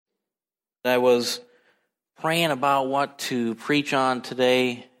I was praying about what to preach on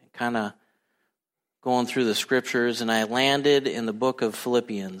today, kind of going through the scriptures, and I landed in the book of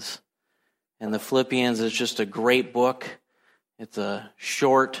Philippians. And the Philippians is just a great book. It's a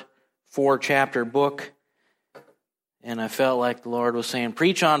short 4-chapter book. And I felt like the Lord was saying,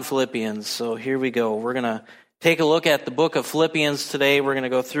 preach on Philippians. So here we go. We're going to take a look at the book of Philippians today. We're going to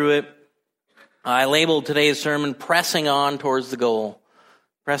go through it. I labeled today's sermon, Pressing On Towards the Goal.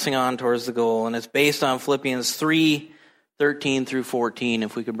 Pressing on towards the goal. And it's based on Philippians 3:13 through 14,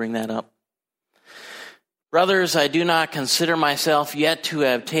 if we could bring that up. Brothers, I do not consider myself yet to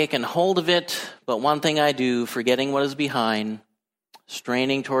have taken hold of it, but one thing I do, forgetting what is behind,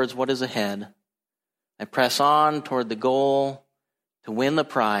 straining towards what is ahead, I press on toward the goal to win the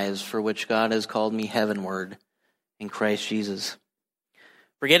prize for which God has called me heavenward in Christ Jesus.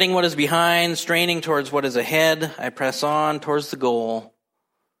 Forgetting what is behind, straining towards what is ahead, I press on towards the goal.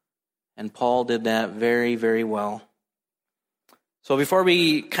 And Paul did that very, very well. So before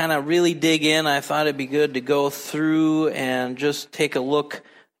we kind of really dig in, I thought it'd be good to go through and just take a look,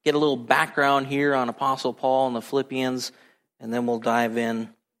 get a little background here on Apostle Paul and the Philippians, and then we'll dive in.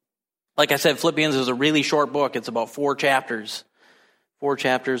 Like I said, Philippians is a really short book. It's about 4 chapters, 4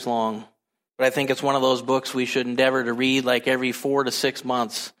 chapters long. But I think it's one of those books we should endeavor to read like every 4 to 6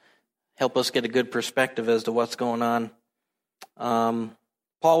 months. Help us get a good perspective as to what's going on.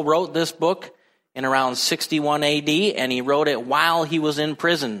 Paul wrote this book in around 61 AD, and he wrote it while he was in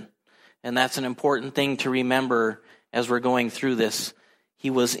prison. And that's an important thing to remember as we're going through this.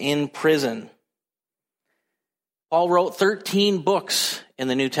 He was in prison. Paul wrote 13 books in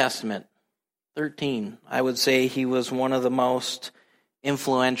the New Testament. 13. I would say he was one of the most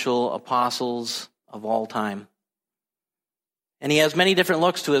influential apostles of all time. And he has many different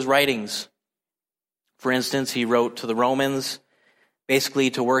looks to his writings. For instance, he wrote to the Romans, basically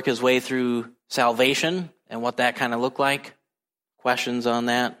to work his way through salvation and what that kind of looked like. Questions on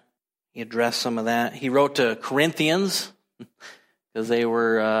that. He addressed some of that. He wrote to Corinthians because they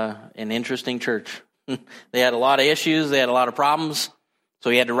were an interesting church. They had a lot of issues. They had a lot of problems. So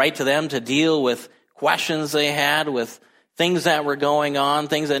he had to write to them to deal with questions they had, with things that were going on,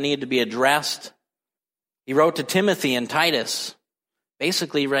 things that needed to be addressed. He wrote to Timothy and Titus,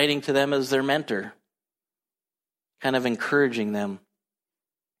 basically writing to them as their mentor, kind of encouraging them,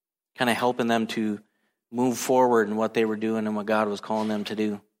 kind of helping them to move forward in what they were doing and what God was calling them to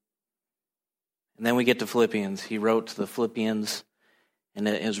do. And then we get to Philippians. He wrote to the Philippians, and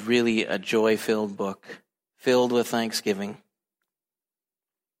it is really a joy-filled book, filled with thanksgiving.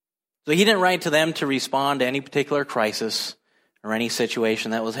 So he didn't write to them to respond to any particular crisis or any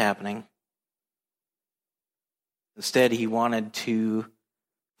situation that was happening. Instead, he wanted to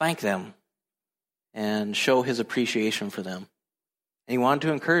thank them and show his appreciation for them. And he wanted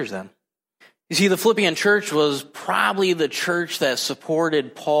to encourage them. You see, the Philippian church was probably the church that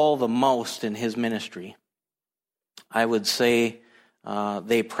supported Paul the most in his ministry. I would say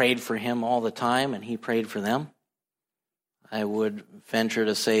they prayed for him all the time, and he prayed for them. I would venture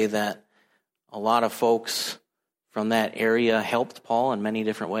to say that a lot of folks from that area helped Paul in many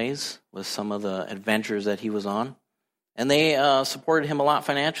different ways with some of the adventures that he was on. And they supported him a lot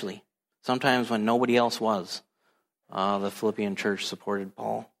financially, sometimes when nobody else was. The Philippian church supported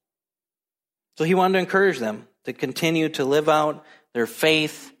Paul. So he wanted to encourage them to continue to live out their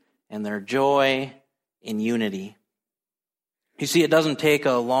faith and their joy in unity. You see, it doesn't take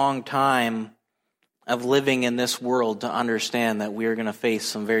a long time of living in this world to understand that we are going to face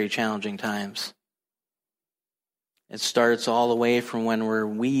some very challenging times. It starts all the way from when we're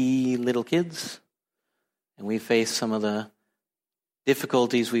wee little kids, and we face some of the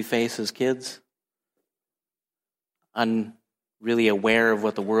difficulties we face as kids, really aware of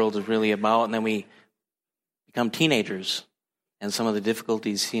what the world is really about, and then we become teenagers, and some of the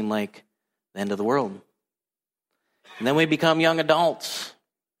difficulties seem like the end of the world. And then we become young adults,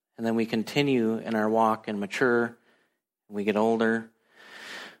 and then we continue in our walk and mature, and we get older.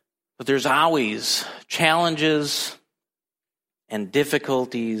 But there's always challenges and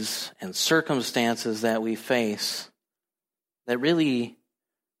difficulties and circumstances that we face that really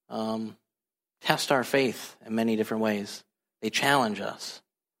test our faith in many different ways. They challenge us.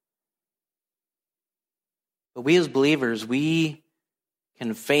 But we as believers, we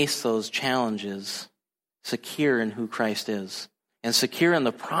can face those challenges secure in who Christ is and secure in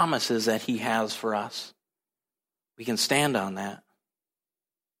the promises that he has for us. We can stand on that.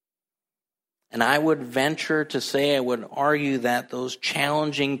 And I would venture to say, I would argue that those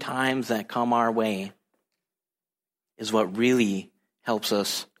challenging times that come our way is what really helps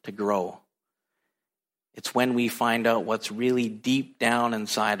us to grow. It's when we find out what's really deep down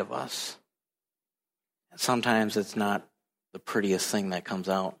inside of us Sometimes it's not the prettiest thing that comes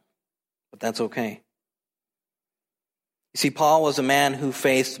out, but that's okay. You see, Paul was a man who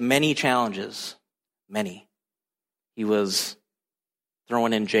faced many challenges, many. He was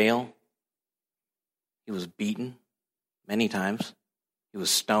thrown in jail. He was beaten many times. He was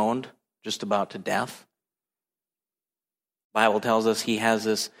stoned just about to death. The Bible tells us he has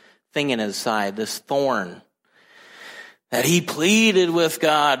this thing in his side, this thorn, that he pleaded with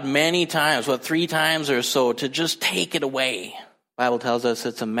God many times, 3 times or so, to just take it away. The Bible tells us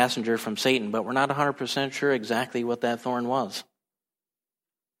it's a messenger from Satan, but we're not 100% sure exactly what that thorn was.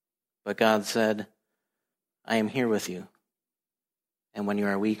 But God said, I am here with you, and when you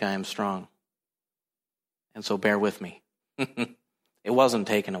are weak, I am strong. And so bear with me. It wasn't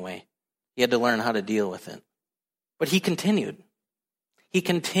taken away. He had to learn how to deal with it. But he continued. He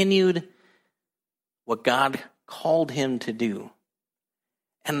continued what God called him to do.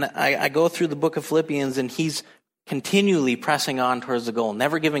 And I go through the book of Philippians, and he's continually pressing on towards the goal,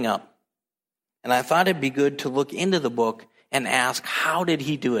 never giving up. And I thought it'd be good to look into the book and ask, how did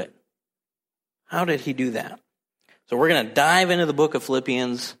he do it? How did he do that? So we're going to dive into the book of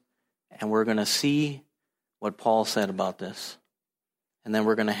Philippians, and we're going to see what Paul said about this. And then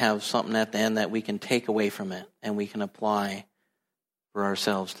we're going to have something at the end that we can take away from it and we can apply for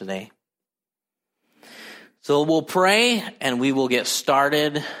ourselves today. So we'll pray and we will get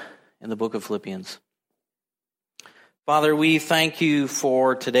started in the book of Philippians. Father, we thank you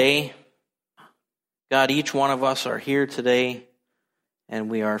for today. God, each one of us are here today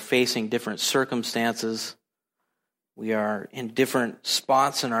and we are facing different circumstances. We are in different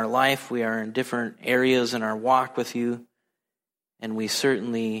spots in our life. We are in different areas in our walk with you. And we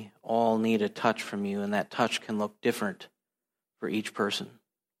certainly all need a touch from you, and that touch can look different for each person.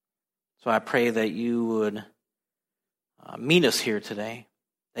 So I pray that you would meet us here today,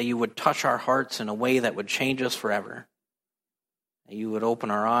 that you would touch our hearts in a way that would change us forever, that you would open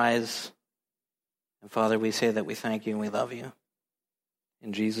our eyes. And Father, we say that we thank you and we love you.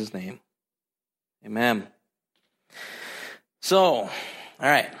 In Jesus' name, amen. So, all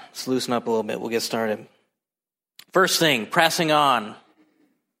right, let's loosen up a little bit. We'll get started. First thing, pressing on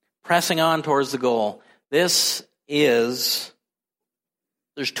towards the goal. There's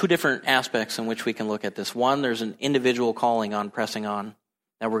 2 different aspects in which we can look at this. One, there's an individual calling on pressing on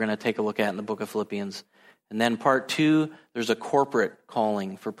that we're going to take a look at in the book of Philippians. And then part 2, there's a corporate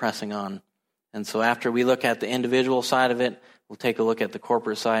calling for pressing on. And so after we look at the individual side of it, we'll take a look at the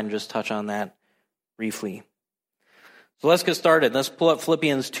corporate side and just touch on that briefly. So let's get started. Let's pull up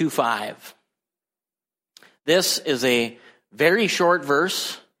Philippians 2:5. This is a very short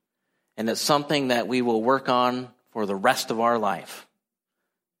verse, and it's something that we will work on for the rest of our life.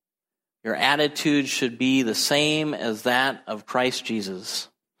 Your attitude should be the same as that of Christ Jesus.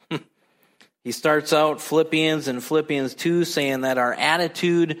 He starts out Philippians in Philippians 2 saying that our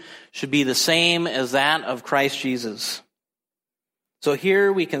attitude should be the same as that of Christ Jesus. So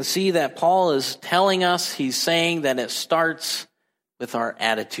here we can see that Paul is telling us, he's saying that it starts with our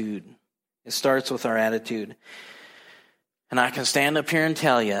attitude. It starts with our attitude. And I can stand up here and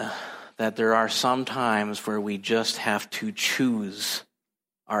tell you that there are some times where we just have to choose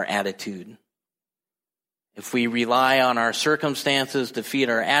our attitude. If we rely on our circumstances to feed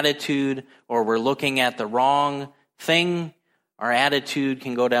our attitude, or we're looking at the wrong thing, our attitude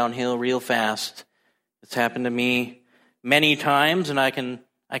can go downhill real fast. It's happened to me many times, and I can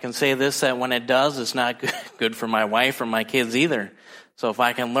say this, that when it does, it's not good for my wife or my kids either. So if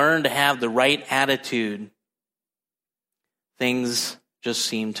I can learn to have the right attitude, things just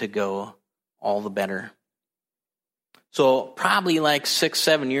seem to go all the better. So probably like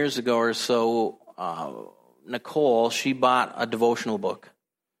 6-7 years ago or so, Nicole, she bought a devotional book.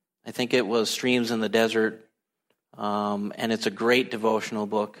 I think it was Streams in the Desert, and it's a great devotional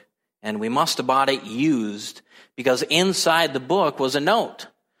book. And we must have bought it used because inside the book was a note.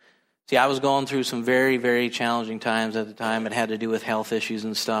 See, I was going through some very, very challenging times at the time. It had to do with health issues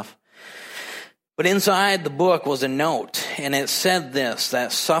and stuff. But inside the book was a note, and it said this,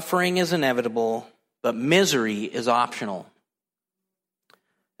 that suffering is inevitable, but misery is optional.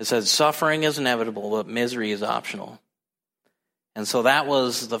 It said suffering is inevitable, but misery is optional. And so that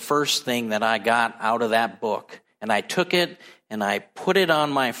was the first thing that I got out of that book. And I took it and I put it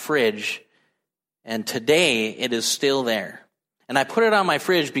on my fridge, and today it is still there. And I put it on my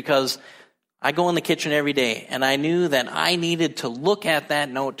fridge because I go in the kitchen every day, and I knew that I needed to look at that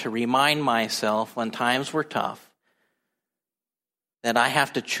note to remind myself when times were tough that I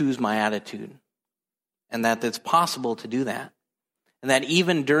have to choose my attitude, and that it's possible to do that. And that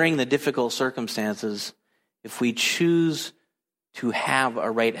even during the difficult circumstances, if we choose to have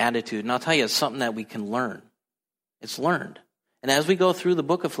a right attitude. And I'll tell you, it's something that we can learn. It's learned. And as we go through the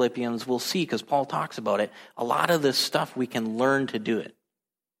book of Philippians, we'll see, because Paul talks about it, a lot of this stuff we can learn to do it.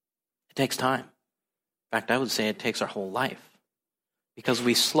 It takes time. In fact, I would say it takes our whole life, because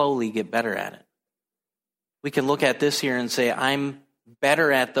we slowly get better at it. We can look at this year and say, I'm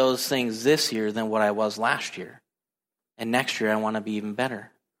better at those things this year than what I was last year. And next year I want to be even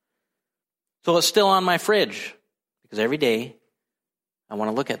better. So it's still on my fridge, because every day I want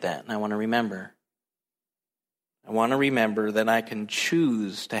to look at that and I want to remember. I want to remember that I can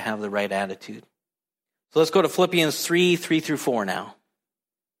choose to have the right attitude. So let's go to Philippians 3:3-4 now.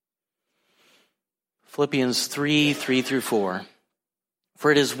 Philippians 3:3-4.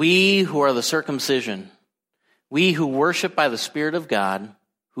 For it is we who are the circumcision, we who worship by the Spirit of God,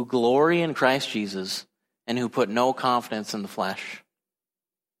 who glory in Christ Jesus, and who put no confidence in the flesh.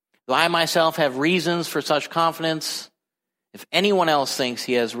 Though I myself have reasons for such confidence, if anyone else thinks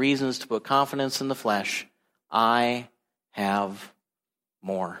he has reasons to put confidence in the flesh, I have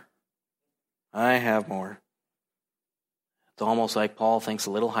more. I have more. It's almost like Paul thinks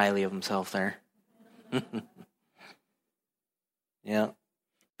a little highly of himself there. Yeah.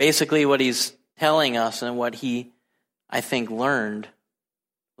 Basically what he's telling us, and what he, I think, learned,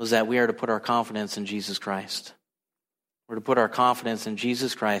 was that we are to put our confidence in Jesus Christ. We're to put our confidence in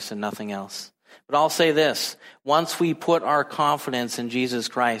Jesus Christ and nothing else. But I'll say this, once we put our confidence in Jesus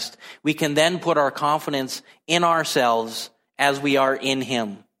Christ, we can then put our confidence in ourselves as we are in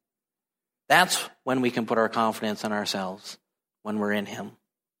him. That's when we can put our confidence in ourselves, when we're in him.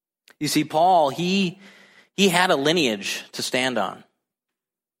 You see, Paul, he had a lineage to stand on.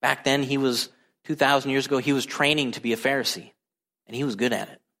 Back then, 2,000 years ago, he was training to be a Pharisee, and he was good at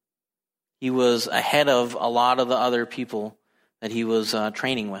it. He was ahead of a lot of the other people that he was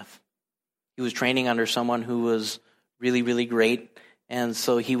training with. He was training under someone who was really, really great, and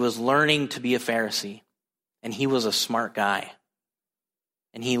so he was learning to be a Pharisee, and he was a smart guy.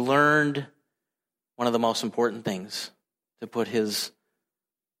 And he learned one of the most important things, to put his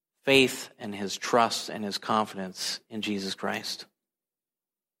faith and his trust and his confidence in Jesus Christ.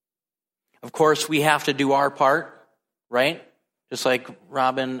 Of course, we have to do our part, right? Just like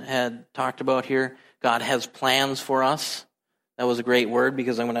Robin had talked about here, God has plans for us. That was a great word,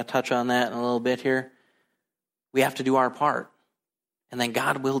 because I'm going to touch on that in a little bit here. We have to do our part, and then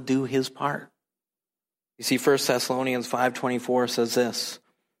God will do his part. You see, 1 Thessalonians 5:24 says this,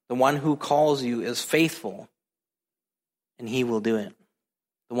 the one who calls you is faithful, and he will do it.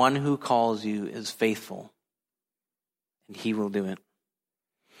 The one who calls you is faithful, and he will do it.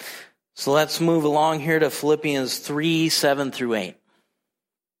 So let's move along here to Philippians 3:7-8.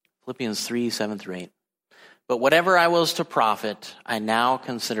 Philippians 3:7-8. But whatever I was to profit, I now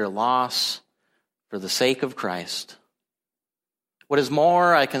consider loss for the sake of Christ. What is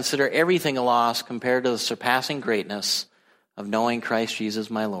more, I consider everything a loss compared to the surpassing greatness of knowing Christ Jesus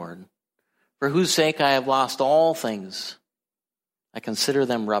my Lord, for whose sake I have lost all things. I consider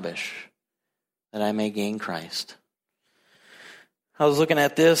them rubbish, that I may gain Christ. I was looking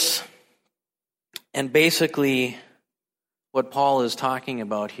at this, and basically what Paul is talking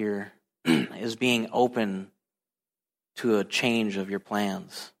about here is being open to a change of your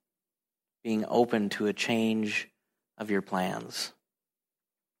plans. Being open to a change of your plans.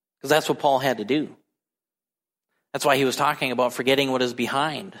 Because that's what Paul had to do. That's why he was talking about forgetting what is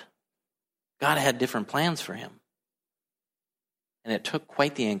behind. God had different plans for him. And it took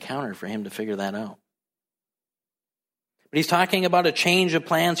quite the encounter for him to figure that out. But he's talking about a change of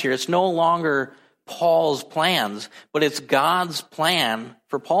plans here. It's no longer Paul's plans, but it's God's plan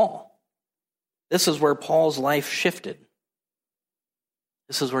for Paul. This is where Paul's life shifted.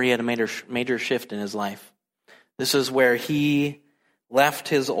 This is where he had a major shift in his life. This is where he left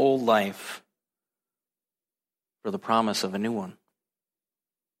his old life for the promise of a new one.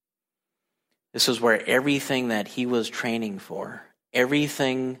 This is where everything that he was training for,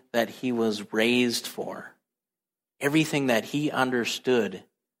 everything that he was raised for, everything that he understood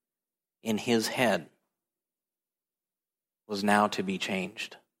in his head was now to be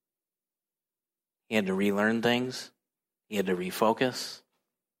changed. He had to relearn things. He had to refocus.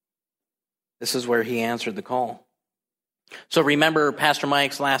 This is where he answered the call. So remember Pastor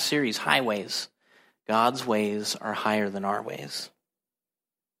Mike's last series, Highways. God's ways are higher than our ways.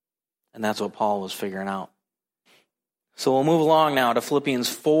 And that's what Paul was figuring out. So we'll move along now to Philippians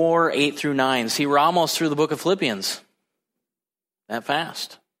 4:8-9. See, we're almost through the book of Philippians. That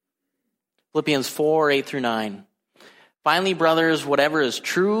fast. Philippians 4:8-9. Finally, brothers, whatever is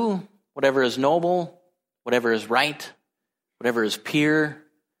true, whatever is noble, whatever is right, whatever is pure,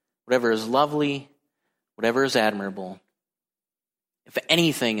 whatever is lovely, whatever is admirable, if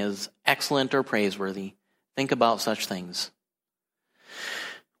anything is excellent or praiseworthy, think about such things.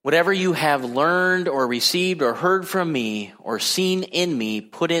 Whatever you have learned or received or heard from me or seen in me,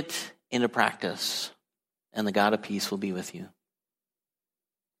 put it into practice, and the God of peace will be with you.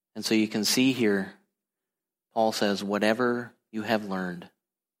 And so you can see here, Paul says, whatever you have learned,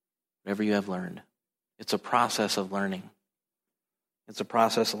 it's a process of learning. It's a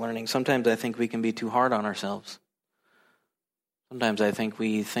process of learning. Sometimes I think we can be too hard on ourselves. Sometimes I think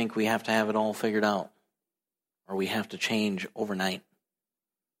we have to have it all figured out, or we have to change overnight.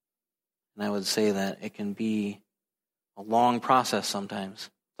 And I would say that it can be a long process sometimes.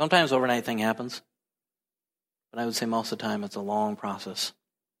 Sometimes overnight thing happens, but I would say most of the time it's a long process.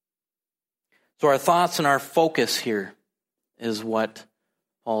 So our thoughts and our focus here is what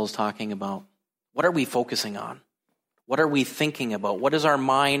Paul is talking about. What are we focusing on? What are we thinking about? What is our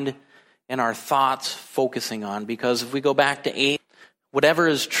mind and our thoughts focusing on? Because if we go back to 8, whatever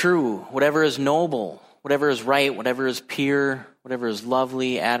is true, whatever is noble, whatever is right, whatever is pure, whatever is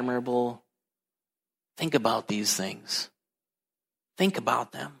lovely, admirable, think about these things. Think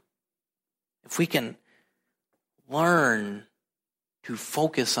about them. If we can learn to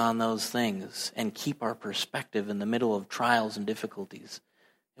focus on those things and keep our perspective in the middle of trials and difficulties,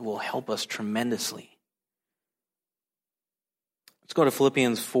 it will help us tremendously. Let's go to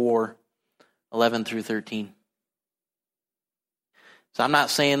Philippians 4:11 through 13. So I'm not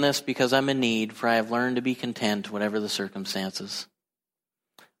saying this because I'm in need, for I have learned to be content, whatever the circumstances.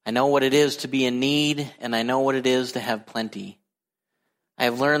 I know what it is to be in need, and I know what it is to have plenty. I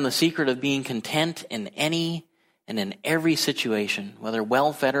have learned the secret of being content in any and in every situation, whether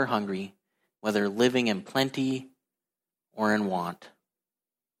well-fed or hungry, whether living in plenty or in want.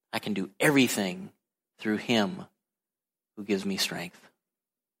 I can do everything through him who gives me strength.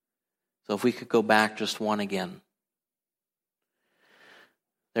 So if we could go back just one again.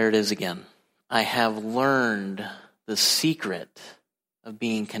 There it is again. I have learned the secret of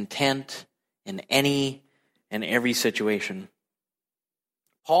being content in any and every situation.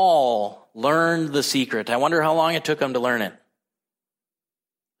 Paul learned the secret. I wonder how long it took him to learn it.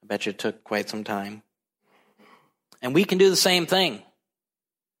 I bet you it took quite some time. And we can do the same thing.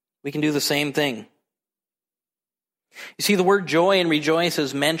 We can do the same thing. You see, the word joy and rejoice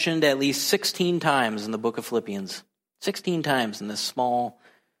is mentioned at least 16 times in the book of Philippians. 16 times in this small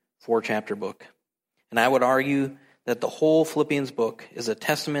 4-chapter book. And I would argue that the whole Philippians book is a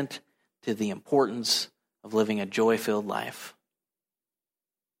testament to the importance of living a joy-filled life.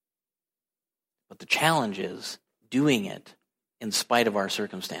 But the challenge is doing it in spite of our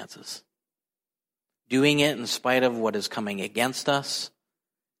circumstances. Doing it in spite of what is coming against us,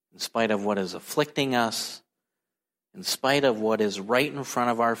 in spite of what is afflicting us, in spite of what is right in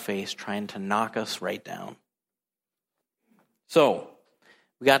front of our face trying to knock us right down. So,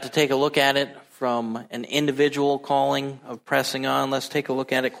 we got to take a look at it from an individual calling of pressing on. Let's take a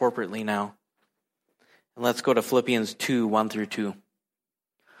look at it corporately now. And let's go to Philippians 2, 1 through 2.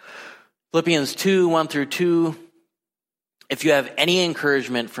 Philippians 2, 1 through 2. If you have any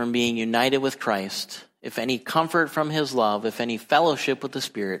encouragement from being united with Christ, if any comfort from his love, if any fellowship with the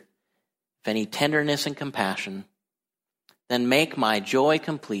Spirit, if any tenderness and compassion, then make my joy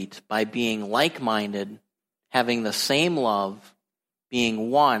complete by being like-minded, having the same love, being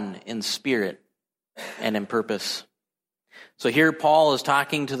one in spirit and in purpose. So here Paul is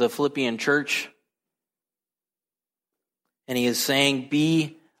talking to the Philippian church, and he is saying,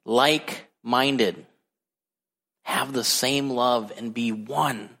 be like-minded. Have the same love and be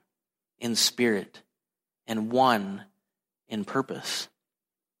one in spirit and one in purpose.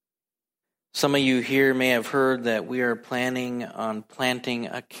 Some of you here may have heard that we are planning on planting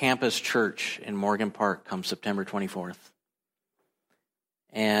a campus church in Morgan Park come September 24th.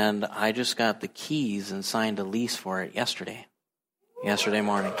 And I just got the keys and signed a lease for it yesterday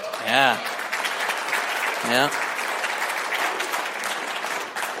morning. Yeah.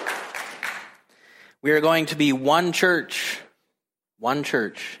 We are going to be one church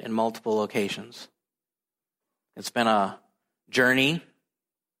in multiple locations. It's been a journey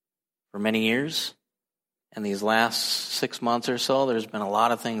for many years, and these last 6 months or so, there's been a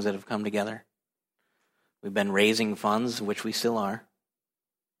lot of things that have come together. We've been raising funds, which we still are,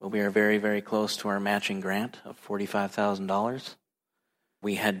 but we are very, very close to our matching grant of $45,000.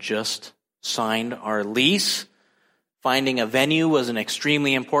 We had just signed our lease. Finding a venue was an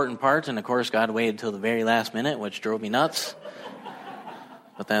extremely important part, and of course God waited till the very last minute, which drove me nuts.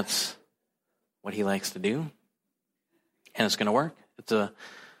 But that's what he likes to do. And it's going to work. It's a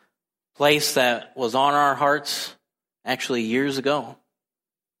place that was on our hearts actually years ago,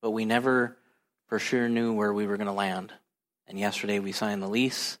 but we never for sure knew where we were going to land. And yesterday we signed the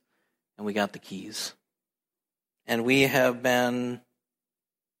lease, and we got the keys. And we have been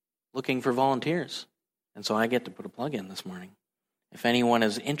looking for volunteers. And so I get to put a plug in this morning. If anyone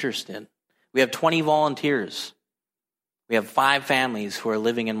is interested, we have 20 volunteers. We have 5 families who are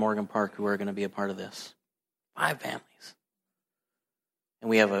living in Morgan Park who are going to be a part of this. 5 families. And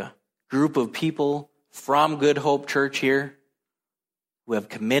we have a group of people from Good Hope Church here who have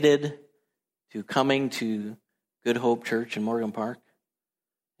committed to coming to Good Hope Church in Morgan Park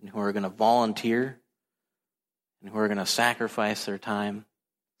and who are going to volunteer and who are going to sacrifice their time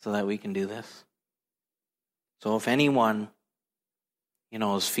so that we can do this. So if anyone,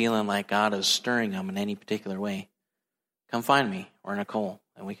 is feeling like God is stirring them in any particular way, come find me or Nicole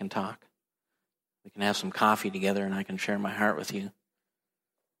and we can talk. We can have some coffee together and I can share my heart with you.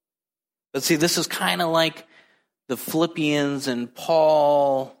 But see, this is kind of like the Philippians and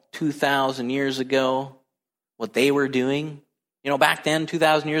Paul 2,000 years ago, what they were doing. Back then,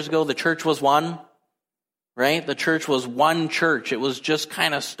 2,000 years ago, the church was one, right? The church was one church. It was just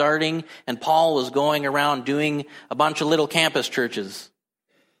kind of starting, and Paul was going around doing a bunch of little campus churches.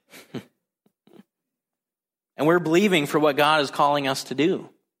 And we're believing for what God is calling us to do.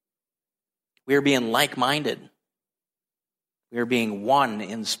 We are being like-minded. We are being one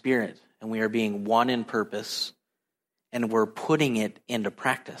in spirit, and we are being one in purpose, and we're putting it into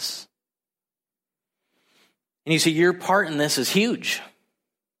practice. And you see, your part in this is huge,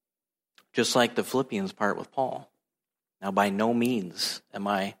 just like the Philippians part with Paul. Now, by no means am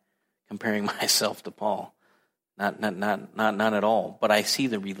I comparing myself to Paul. Not at all. But I see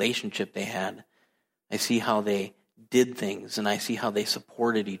the relationship they had. I see how they did things, and I see how they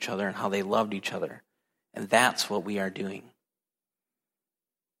supported each other and how they loved each other. And that's what we are doing.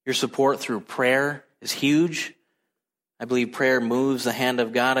 Your support through prayer is huge. I believe prayer moves the hand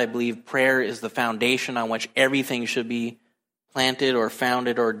of God. I believe prayer is the foundation on which everything should be planted or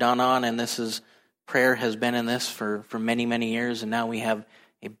founded or done on. And prayer has been in this for many, many years. And now we have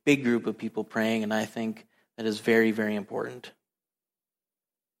a big group of people praying. And I think that is very, very important.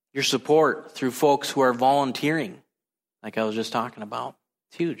 Your support through folks who are volunteering, like I was just talking about,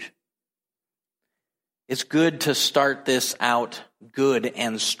 it's huge. It's good to start this out good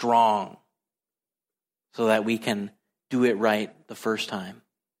and strong so that we can do it right the first time.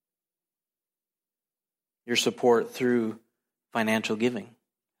 Your support through financial giving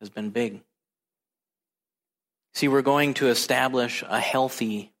has been big. See, we're going to establish a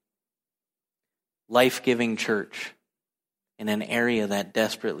healthy, life-giving church in an area that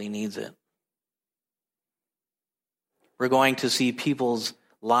desperately needs it. We're going to see people's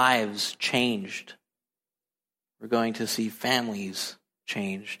lives changed. We're going to see families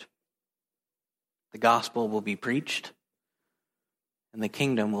changed. The gospel will be preached, and the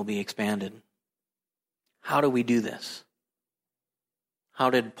kingdom will be expanded. How do we do this? How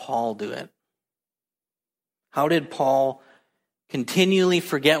did Paul do it? How did Paul continually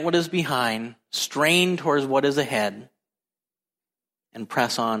forget what is behind, strain towards what is ahead, and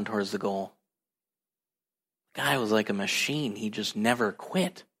press on towards the goal? The guy was like a machine. He just never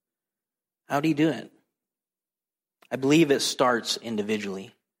quit. How'd he do it? I believe it starts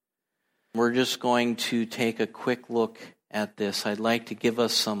individually. We're just going to take a quick look at this. I'd like to give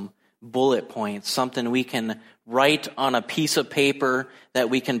us some bullet points, something we can write on a piece of paper that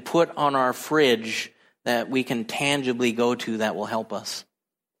we can put on our fridge that we can tangibly go to that will help us.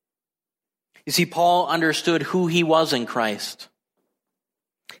 You see, Paul understood who he was in Christ.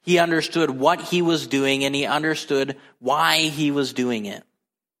 He understood what he was doing, and he understood why he was doing it.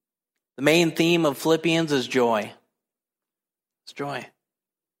 The main theme of Philippians is joy. It's joy.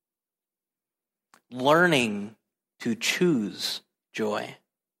 Learning to choose joy.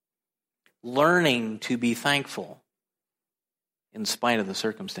 Learning to be thankful in spite of the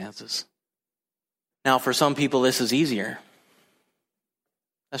circumstances. Now, for some people, this is easier.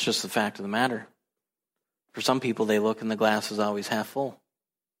 That's just the fact of the matter. For some people, they look and the glass is always half full.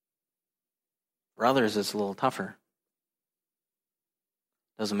 For others, it's a little tougher.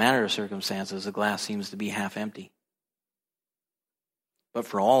 Doesn't matter the circumstances, the glass seems to be half empty. But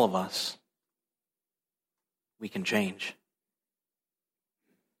for all of us, we can change.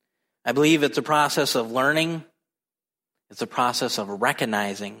 I believe it's a process of learning, it's a process of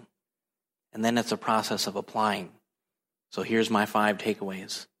recognizing, and then it's a process of applying. So here's my 5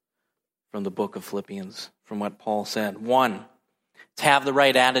 takeaways from the book of Philippians, from what Paul said. 1, to have the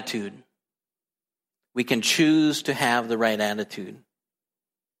right attitude. We can choose to have the right attitude.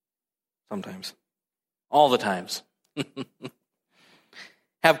 Sometimes. All the times.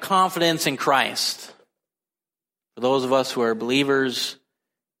 Have confidence in Christ. For those of us who are believers,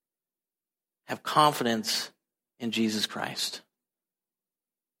 have confidence in Jesus Christ.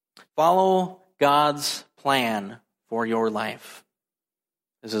 Follow God's plan for your life.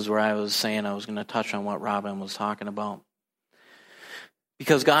 This is where I was saying I was going to touch on what Robin was talking about.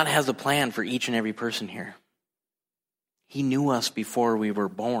 Because God has a plan for each and every person here. He knew us before we were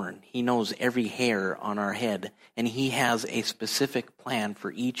born. He knows every hair on our head. And He has a specific plan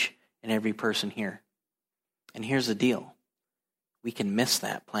for each and every person here. And here's the deal. We can miss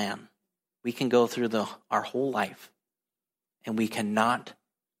that plan. We can go through our whole life and we cannot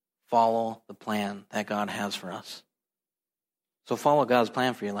follow the plan that God has for us. So follow God's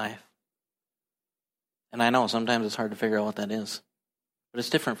plan for your life. And I know sometimes it's hard to figure out what that is, but it's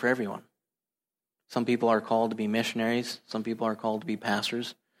different for everyone. Some people are called to be missionaries. Some people are called to be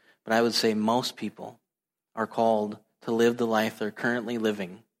pastors. But I would say most people are called to live the life they're currently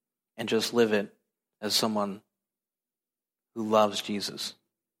living and just live it as someone who loves Jesus,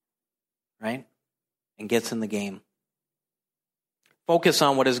 right? And gets in the game. Focus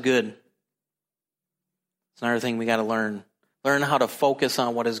on what is good. It's another thing we got to learn. Learn how to focus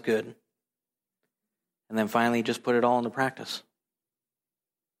on what is good. And then finally, just put it all into practice.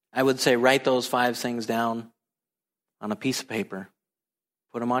 I would say write those 5 things down on a piece of paper.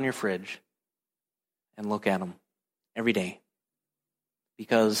 Put them on your fridge. And look at them every day.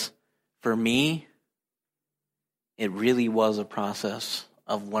 Because for me, it really was a process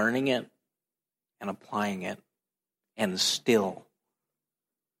of learning it and applying it. And still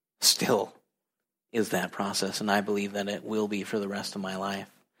is that process. And I believe that it will be for the rest of my life.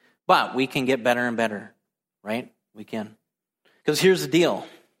 But we can get better and better, right? We can. Because here's the deal.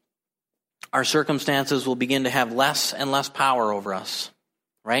 Our circumstances will begin to have less and less power over us,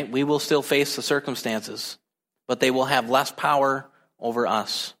 right? We will still face the circumstances, but they will have less power over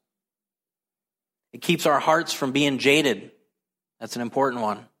us. It keeps our hearts from being jaded. That's an important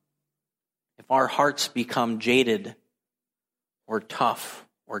one. If our hearts become jaded or tough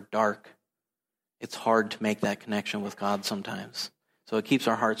or dark, it's hard to make that connection with God sometimes. So it keeps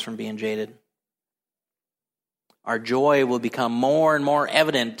our hearts from being jaded. Our joy will become more and more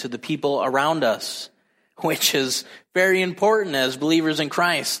evident to the people around us, which is very important as believers in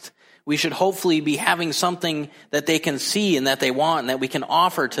Christ. We should hopefully be having something that they can see and that they want and that we can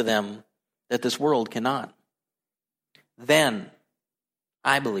offer to them that this world cannot. Then,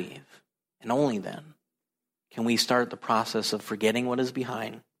 I believe, and only then, can we start the process of forgetting what is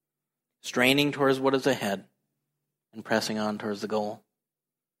behind, straining towards what is ahead, and pressing on towards the goal.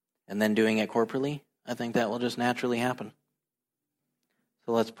 And then doing it corporately, I think that will just naturally happen.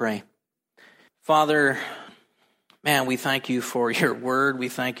 So let's pray. Father, man, we thank you for your word. We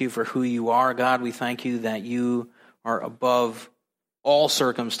thank you for who you are, God. We thank you that you are above all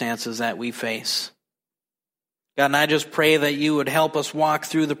circumstances that we face. God, and I just pray that you would help us walk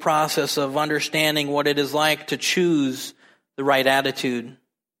through the process of understanding what it is like to choose the right attitude.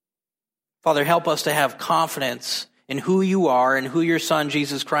 Father, help us to have confidence in who you are and who your Son,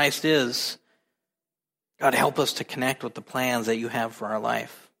 Jesus Christ, is. God, help us to connect with the plans that you have for our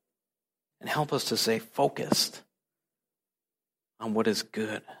life. And help us to stay focused on what is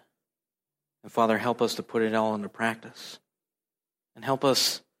good. And Father, help us to put it all into practice. And help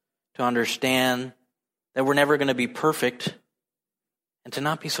us to understand that we're never going to be perfect and to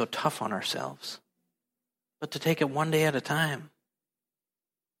not be so tough on ourselves, but to take it one day at a time,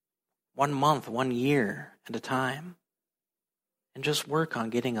 1 month, 1 year at a time, and just work on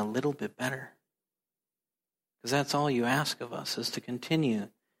getting a little bit better. Because that's all you ask of us, is to continue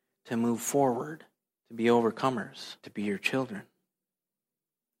to move forward, to be overcomers, to be your children.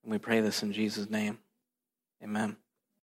 And we pray this in Jesus' name. Amen.